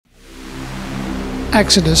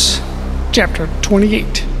Exodus chapter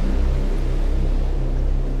 28.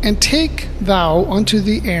 And take thou unto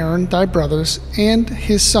thee Aaron thy brothers and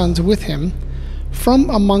his sons with him from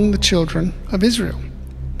among the children of Israel,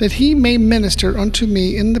 that he may minister unto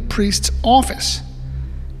me in the priest's office,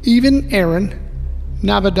 even Aaron,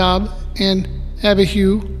 Nadab, and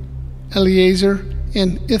Abihu, Eleazar,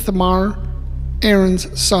 and Ithamar,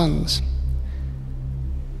 Aaron's sons.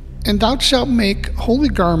 And thou shalt make holy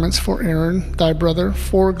garments for Aaron thy brother,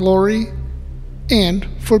 for glory and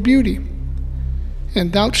for beauty.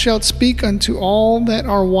 And thou shalt speak unto all that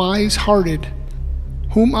are wise-hearted,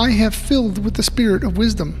 whom I have filled with the spirit of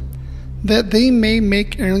wisdom, that they may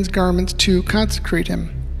make Aaron's garments to consecrate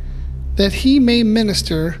him, that he may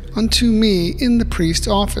minister unto me in the priest's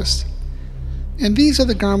office. And these are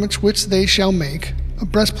the garments which they shall make: a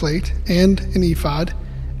breastplate, and an ephod,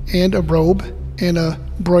 and a robe, and a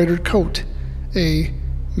broidered coat, a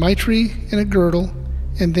mitre, and a girdle.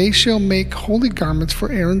 And they shall make holy garments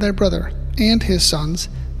for Aaron thy brother and his sons,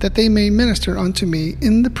 that they may minister unto me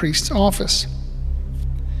in the priest's office.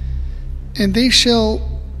 And they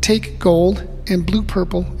shall take gold, and blue,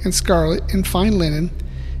 purple, and scarlet, and fine linen,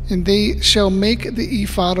 and they shall make the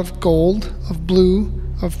ephod of gold, of blue,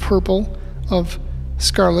 of purple, of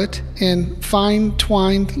scarlet, and fine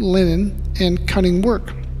twined linen, and cunning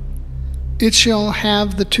work. It shall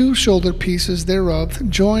have the two shoulder pieces thereof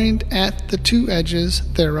joined at the two edges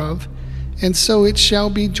thereof, and so it shall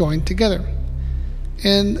be joined together.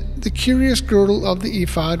 And the curious girdle of the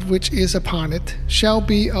ephod which is upon it shall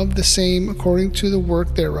be of the same according to the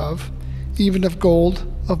work thereof, even of gold,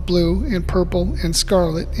 of blue, and purple, and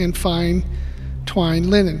scarlet, and fine twined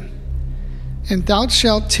linen. And thou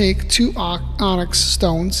shalt take two onyx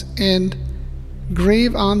stones, and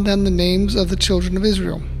grave on them the names of the children of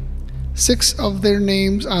Israel, 6 of their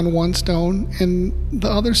names on one stone, and the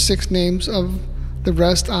other 6 names of the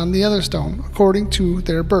rest on the other stone, according to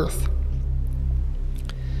their birth.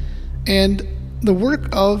 And the work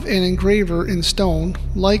of an engraver in stone,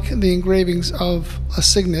 like the engravings of a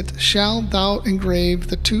signet, shalt thou engrave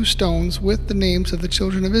the 2 stones with the names of the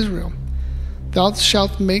children of Israel. Thou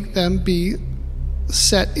shalt make them be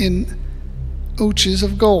set in ouches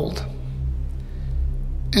of gold.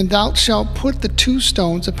 And thou shalt put the 2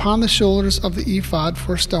 stones upon the shoulders of the ephod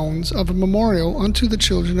for stones of a memorial unto the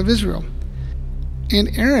children of Israel.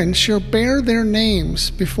 And Aaron shall bear their names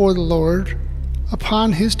before the Lord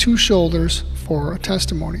upon his 2 shoulders for a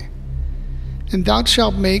testimony. And thou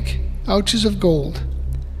shalt make ouches of gold,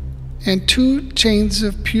 and 2 chains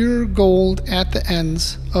of pure gold at the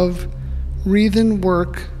ends of wreathen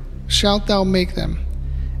work shalt thou make them,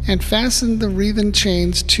 and fasten the wreathen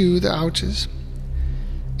chains to the ouches.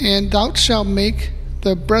 And thou shalt make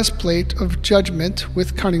the breastplate of judgment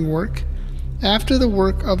with cunning work. After the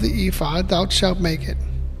work of the ephod thou shalt make it,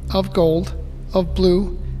 of gold, of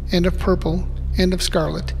blue, and of purple, and of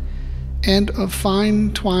scarlet, and of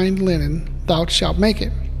fine twined linen thou shalt make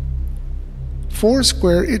it. 4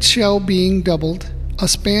 it shall being doubled, a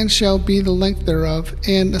span shall be the length thereof,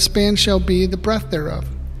 and a span shall be the breadth thereof.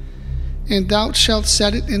 And thou shalt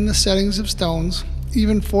set it in the settings of stones,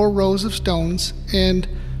 even 4 rows of stones, and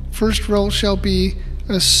first row shall be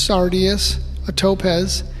a sardius, a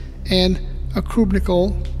topaz, and a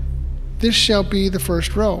carbuncle. This shall be the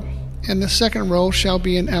first row. And the second row shall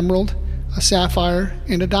be an emerald, a sapphire,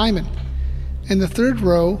 and a diamond. And the third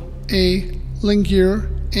row a ligure,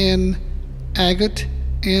 an agate,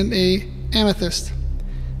 and a amethyst.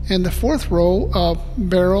 And the 4th row a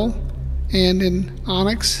beryl, and an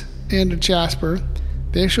onyx, and a jasper.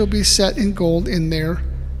 They shall be set in gold in their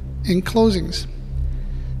enclosings.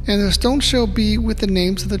 And the stones shall be with the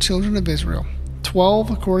names of the children of Israel, 12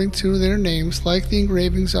 according to their names, like the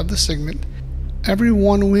engravings of the signet. Every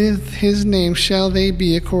one with his name shall they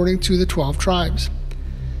be according to the 12 tribes.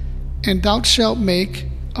 And thou shalt make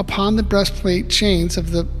upon the breastplate chains of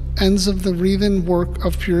the ends of the wreathen work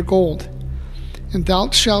of pure gold. And thou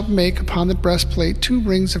shalt make upon the breastplate 2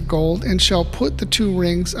 rings of gold, and shalt put the 2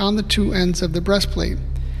 rings on the 2 ends of the breastplate.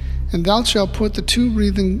 And thou shalt put the 2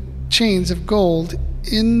 wreathen chains of gold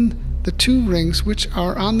in the 2 rings which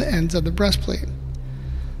are on the ends of the breastplate.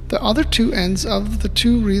 The other 2 ends of the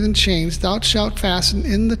 2 wreathen chains thou shalt fasten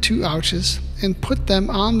in the 2 ouches, and put them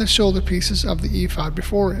on the shoulder pieces of the ephod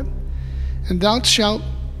before it. And thou shalt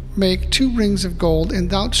make 2 rings of gold, and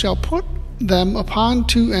thou shalt put them upon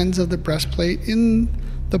 2 ends of the breastplate in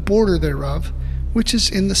the border thereof, which is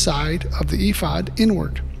in the side of the ephod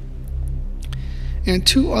inward. And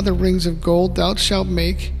 2 other rings of gold thou shalt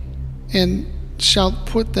make, and shalt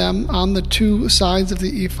put them on the 2 sides of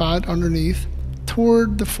the ephod underneath,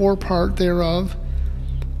 toward the forepart thereof,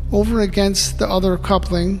 over against the other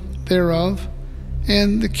coupling thereof,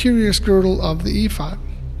 and the curious girdle of the ephod.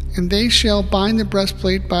 And they shall bind the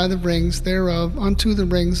breastplate by the rings thereof unto the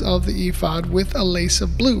rings of the ephod with a lace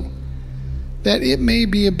of blue, that it may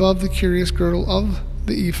be above the curious girdle of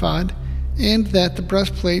the ephod, and that the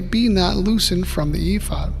breastplate be not loosened from the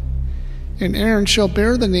ephod. And Aaron shall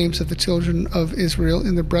bear the names of the children of Israel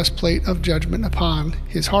in the breastplate of judgment upon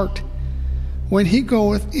his heart, when he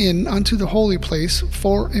goeth in unto the holy place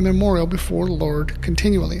for a memorial before the Lord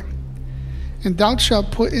continually. And thou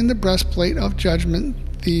shalt put in the breastplate of judgment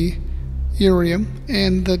the Urim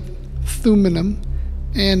and the Thummim,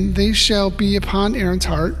 and they shall be upon Aaron's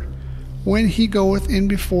heart when he goeth in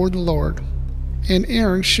before the Lord. And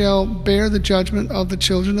Aaron shall bear the judgment of the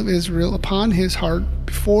children of Israel upon his heart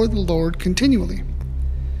before the Lord continually.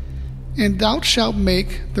 And thou shalt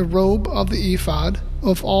make the robe of the ephod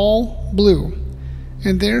of all blue,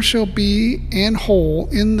 and there shall be an hole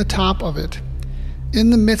in the top of it,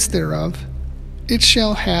 in the midst thereof. It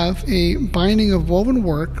shall have a binding of woven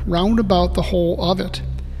work round about the whole of it,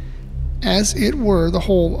 as it were the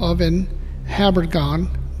whole of an habergeon,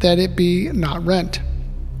 that it be not rent.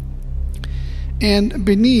 And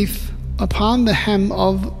beneath, upon the hem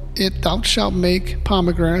of it, thou shalt make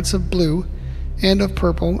pomegranates of blue, and of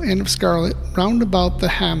purple, and of scarlet, round about the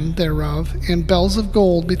hem thereof, and bells of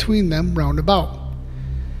gold between them round about.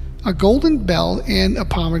 A golden bell and a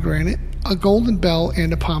pomegranate, a golden bell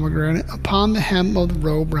and a pomegranate upon the hem of the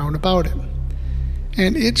robe round about it.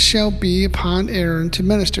 And it shall be upon Aaron to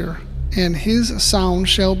minister, and his sound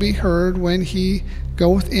shall be heard when he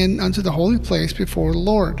goeth in unto the holy place before the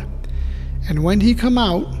Lord, and when he come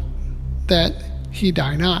out, that he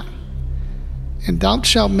die not. And thou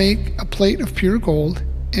shalt make a plate of pure gold,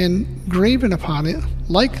 and graven upon it,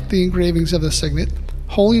 like the engravings of the signet,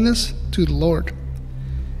 holiness to the Lord.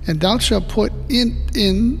 And thou shalt put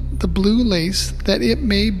in the blue lace, that it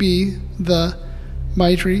may be the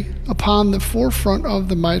mitre. Upon the forefront of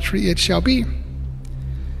the mitre it shall be.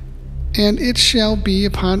 And it shall be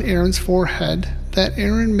upon Aaron's forehead, that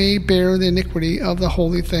Aaron may bear the iniquity of the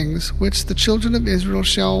holy things, which the children of Israel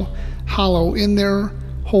shall hallow in their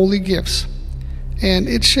holy gifts. And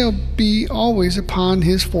it shall be always upon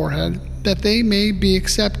his forehead, that they may be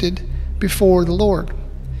accepted before the Lord.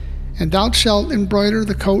 And thou shalt embroider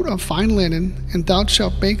the coat of fine linen, and thou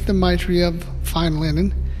shalt make the mitre of fine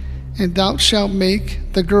linen, and thou shalt make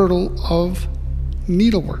the girdle of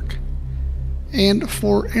needlework. And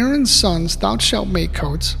for Aaron's sons thou shalt make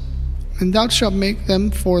coats, and thou shalt make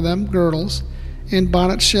them for them girdles, and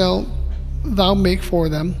bonnets shalt thou make for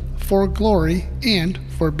them, for glory and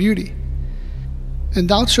for beauty. And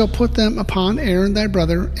thou shalt put them upon Aaron thy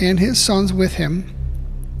brother, and his sons with him,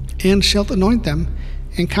 and shalt anoint them,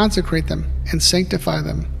 and consecrate them, and sanctify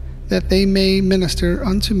them, that they may minister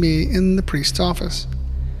unto me in the priest's office.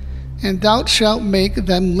 And thou shalt make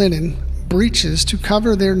them linen breeches to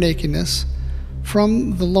cover their nakedness,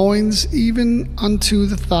 from the loins even unto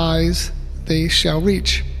the thighs they shall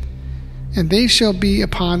reach. And they shall be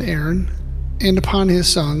upon Aaron and upon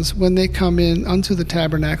his sons when they come in unto the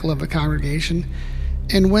tabernacle of the congregation,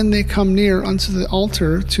 and when they come near unto the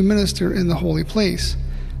altar to minister in the holy place,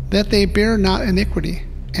 that they bear not iniquity,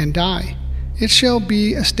 and die. It shall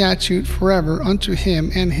be a statute forever unto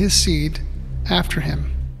him and his seed after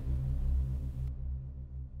him.